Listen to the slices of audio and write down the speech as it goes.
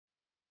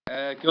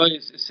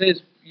Guys, it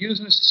says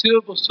using a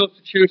suitable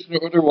substitution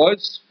or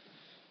otherwise,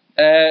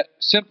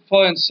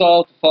 simplify and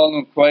solve the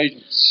following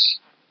equations.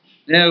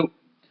 Now,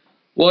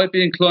 what I'd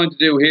be inclined to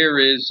do here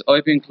is,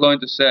 I'd be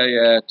inclined to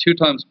say 2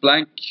 times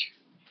blank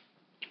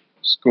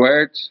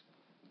squared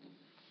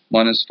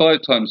minus 5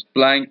 times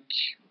blank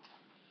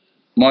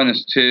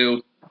minus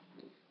 2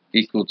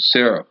 equals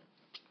 0.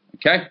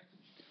 Okay?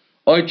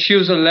 I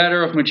choose a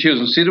letter of my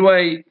choosing. See the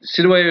way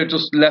I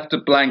just left the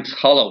blanks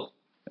hollow.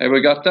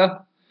 Everybody got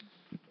that?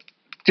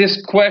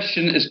 This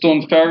question is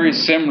done very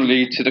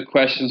similarly to the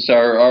questions that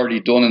are already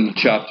done in the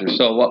chapter.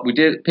 So what we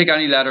did, pick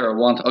any letter I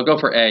want. I'll go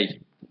for A.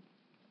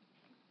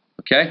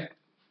 Okay?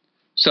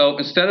 So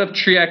instead of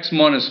 3x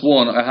minus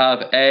 1, I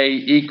have A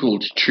equal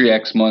to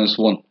 3x minus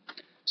 1.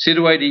 See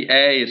the way the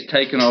A is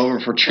taken over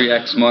for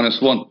 3x minus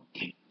 1.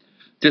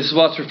 This is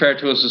what's referred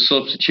to as a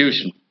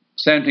substitution.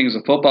 Same thing as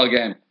a football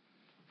game.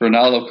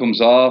 Ronaldo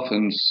comes off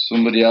and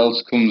somebody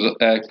else comes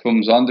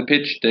on the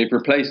pitch. They've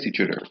replaced each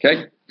other.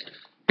 Okay?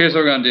 Here's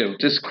what we're going to do.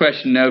 This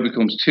question now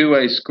becomes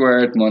 2a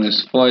squared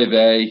minus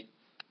 5a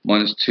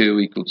minus 2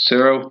 equals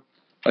 0.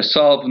 I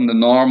solve in the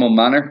normal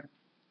manner.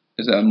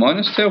 Is that a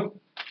minus 2?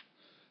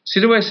 See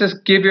the way it says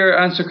give your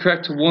answer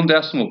correct to one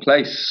decimal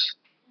place.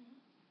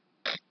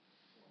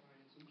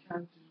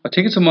 I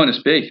think it's a minus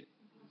b.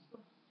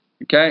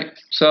 Okay,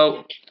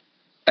 so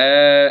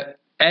A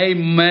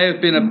may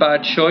have been a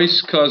bad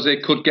choice because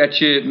it could get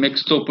you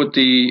mixed up with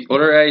the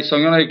other A. So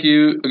I'm going to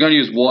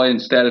use y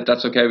instead if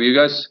that's okay with you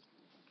guys.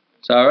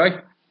 Is that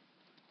alright?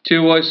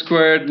 2y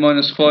squared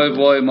minus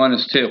 5y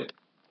minus 2.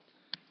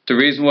 The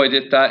reason why I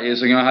did that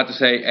is I'm going to have to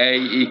say A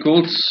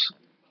equals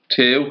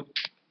 2,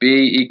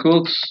 B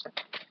equals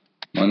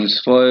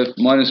minus 5,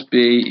 minus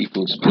B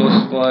equals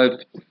plus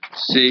 5,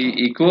 C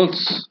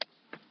equals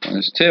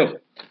minus 2.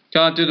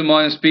 Can't do the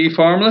minus B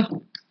formula,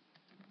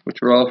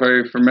 which we're all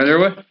very familiar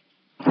with.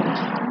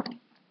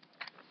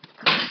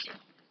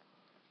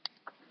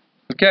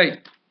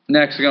 Okay,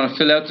 next we're going to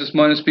fill out this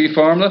minus B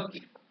formula.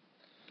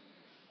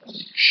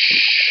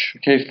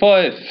 Okay,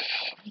 5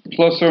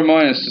 plus or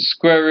minus the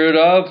square root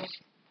of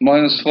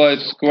minus 5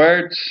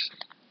 squared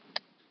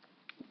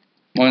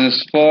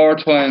minus 4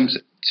 times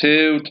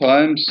 2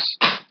 times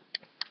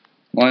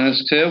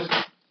minus 2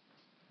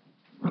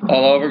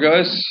 all over,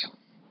 guys.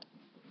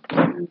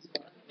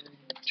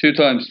 2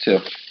 times 2.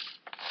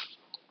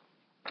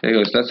 Okay,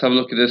 guys, let's have a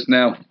look at this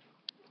now.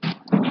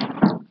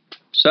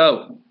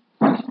 So,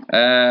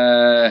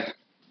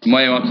 you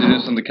might want to do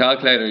this on the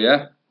calculator,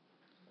 yeah?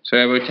 So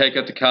everybody take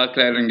out the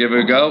calculator and give it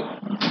a go.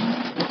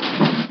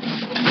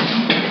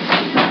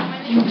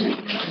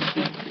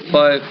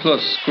 5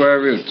 plus square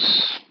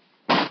roots.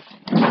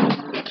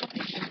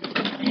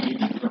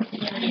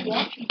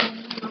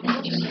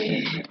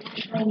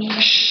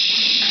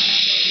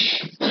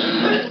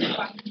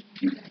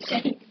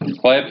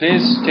 Quiet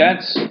please,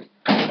 gents.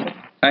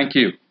 Thank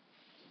you.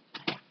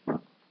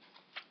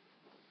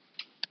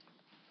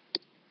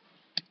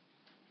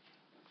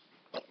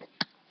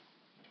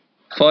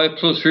 Five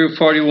plus root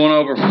 41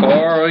 over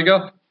 4, I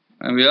go.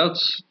 Anybody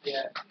else?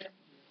 Yeah.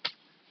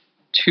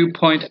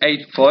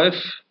 2.85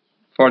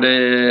 for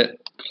the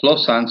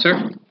plus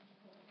answer.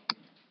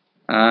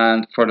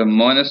 And for the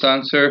minus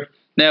answer.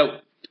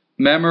 Now,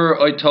 remember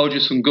I told you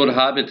some good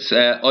habits.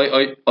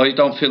 I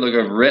don't feel like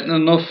I've written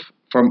enough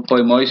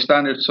by my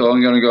standards, so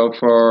I'm going to go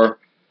for,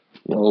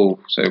 whoa,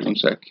 sorry, 1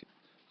 sec.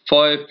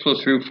 5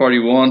 plus root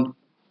 41. I'm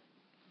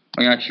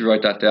going to actually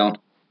write that down.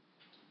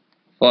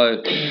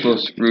 5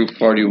 plus root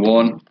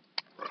 41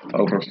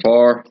 over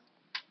 4.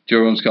 The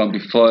other one's going to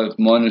be 5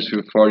 minus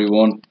root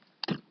 41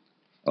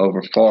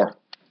 over 4.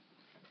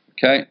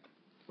 Okay.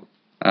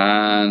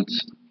 And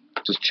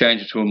just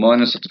change it to a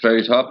minus at the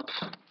very top.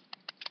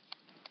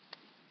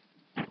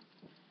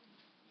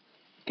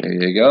 There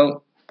you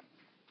go.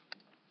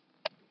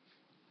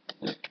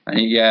 And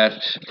you get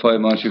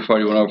 5 minus root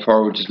 41 over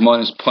 4, which is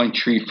minus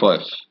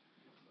 0.35.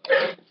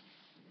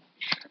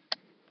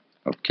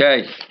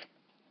 Okay.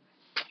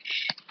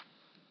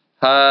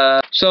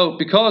 So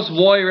because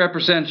y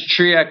represents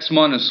 3x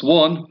minus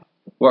 1,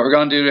 what we're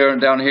going to do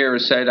down here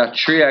is say that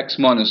 3x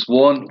minus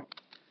 1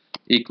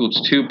 equals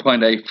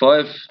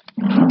 2.85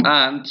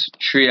 and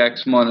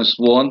 3x minus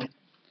 1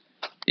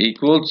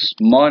 equals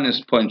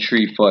minus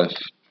 0.35.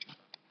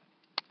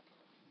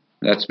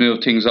 Let's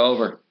move things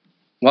over.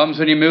 What happens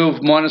when you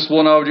move minus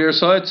 1 over to your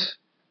side?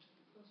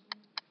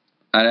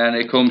 And then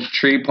it comes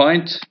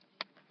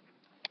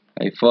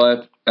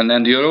 3.85. And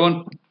then the other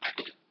one,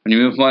 when you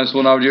move minus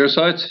 1 over to your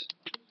side.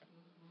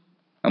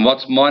 And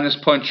what's minus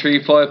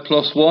 0.35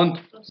 plus 1?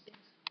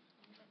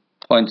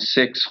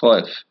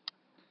 0.65.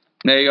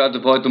 Now you got to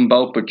divide them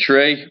both by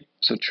 3.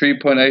 So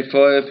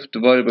 3.85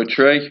 divided by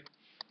 3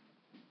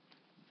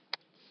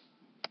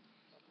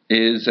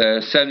 is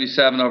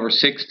 77 over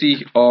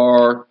 60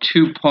 or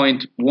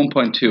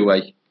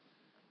 1.28.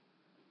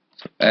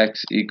 So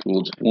x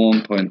equals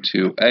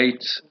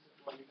 1.28.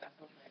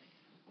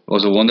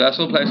 Was it 1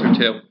 decimal place or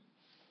 2?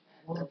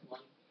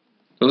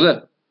 Was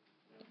it?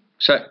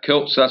 So,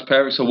 cool, so that's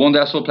perfect. So 1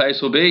 decimal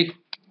place will be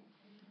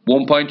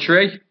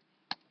 1.3.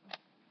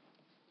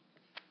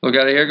 Look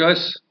at it here,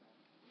 guys.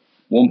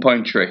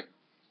 1.3.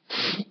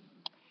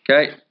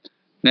 Okay.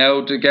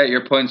 Now to get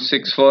your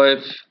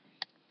 0.65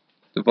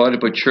 divided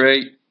by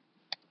 3,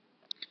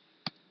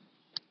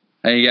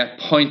 and you get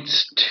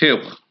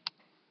 0.2.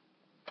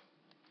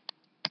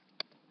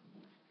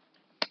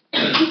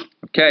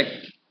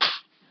 Okay.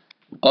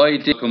 I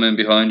did come in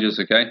behind us,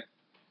 okay?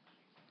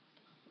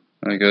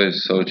 Alright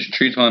guys, so it's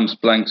 3 times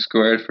blank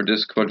squared for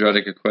this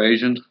quadratic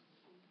equation.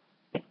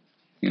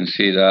 You can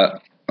see that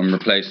I'm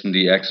replacing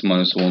the x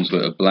minus 1s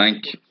with a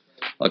blank.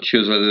 I'll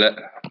choose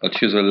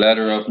a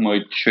letter of my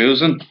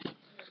choosing.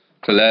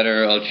 The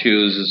letter I'll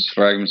choose is,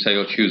 for argument's sake,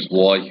 I'll choose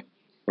y,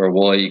 where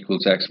y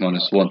equals x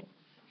minus 1.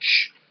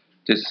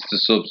 This is the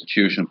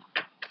substitution.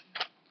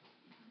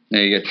 Now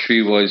you get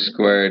 3y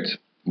squared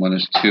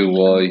minus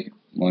 2y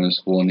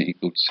minus 1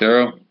 equals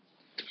 0.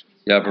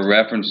 You have a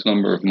reference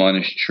number of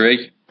minus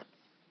 3,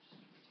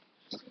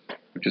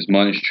 which is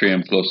minus 3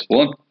 and plus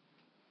 1.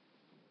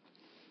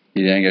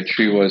 You then get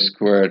 3y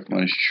squared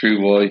minus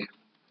 3y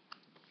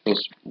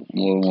plus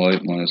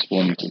 1y minus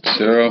 1 equals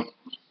 0.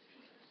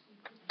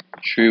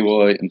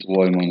 3y into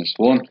y minus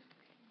 1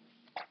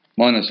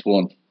 minus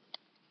 1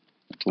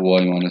 into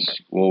y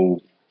minus,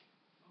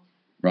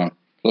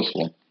 plus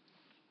 1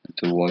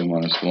 into y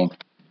minus 1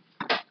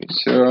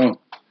 equals 0.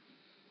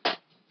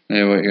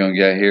 Now what you're going to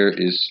get here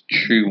is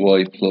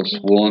 3y plus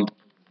 1,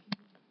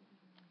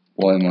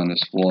 y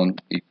minus 1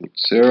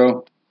 equals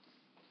 0,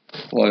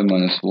 y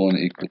minus 1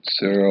 equals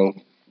 0,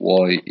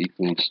 y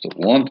equals to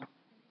 1,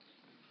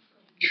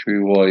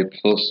 3y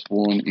plus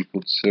 1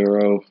 equals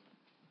 0,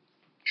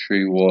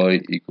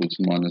 3y equals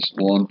minus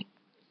 1,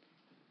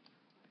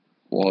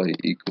 y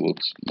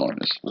equals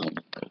minus 1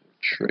 over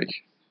 3.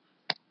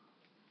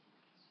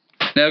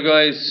 Now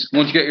guys,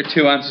 once you get your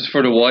two answers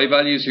for the y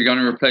values, you're going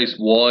to replace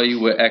y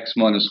with x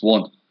minus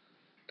 1.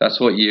 That's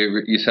what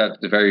you said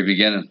at the very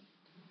beginning.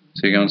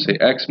 So you're going to say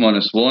x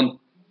minus 1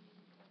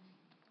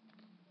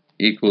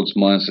 equals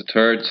minus a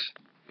third.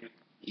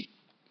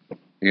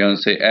 You're going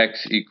to say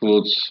x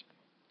equals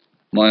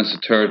minus a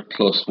third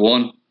plus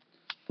 1.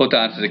 Put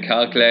that into the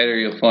calculator,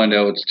 you'll find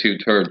out it's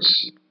 2/3.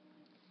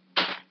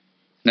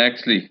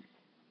 Nextly,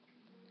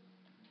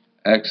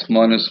 x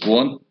minus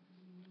 1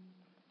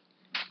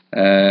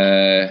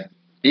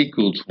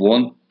 equals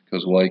 1,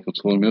 because y equals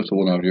 1, move to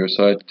 1 over the other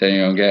side, then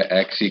you're going to get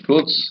x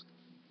equals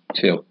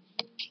 2.